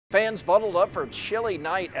Fans bundled up for a chilly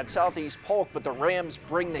night at Southeast Polk, but the Rams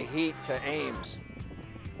bring the heat to Ames.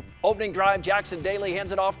 Opening drive, Jackson Daly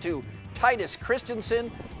hands it off to Titus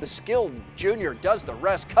Christensen. The skilled junior does the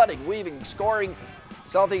rest, cutting, weaving, scoring.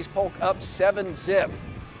 Southeast Polk up 7-zip.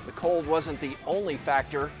 The cold wasn't the only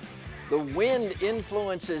factor. The wind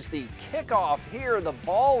influences the kickoff here. The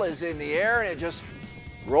ball is in the air and it just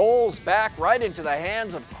rolls back right into the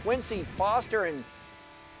hands of Quincy Foster, and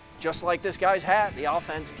just like this guy's hat, the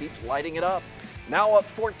offense keeps lighting it up. Now up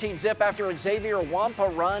 14-zip after a Xavier Wampa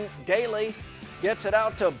run. Daly gets it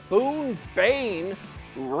out to Boone Bain,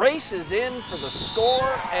 who races in for the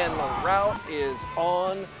score, and the route is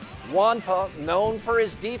on. Wampa, known for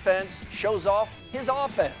his defense, shows off his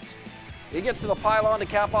offense. He gets to the pylon to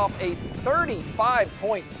cap off a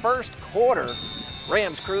 35-point first quarter.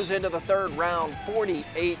 Rams cruise into the third round,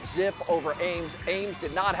 48-zip over Ames. Ames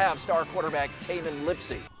did not have star quarterback Taman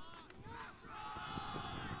Lipsey.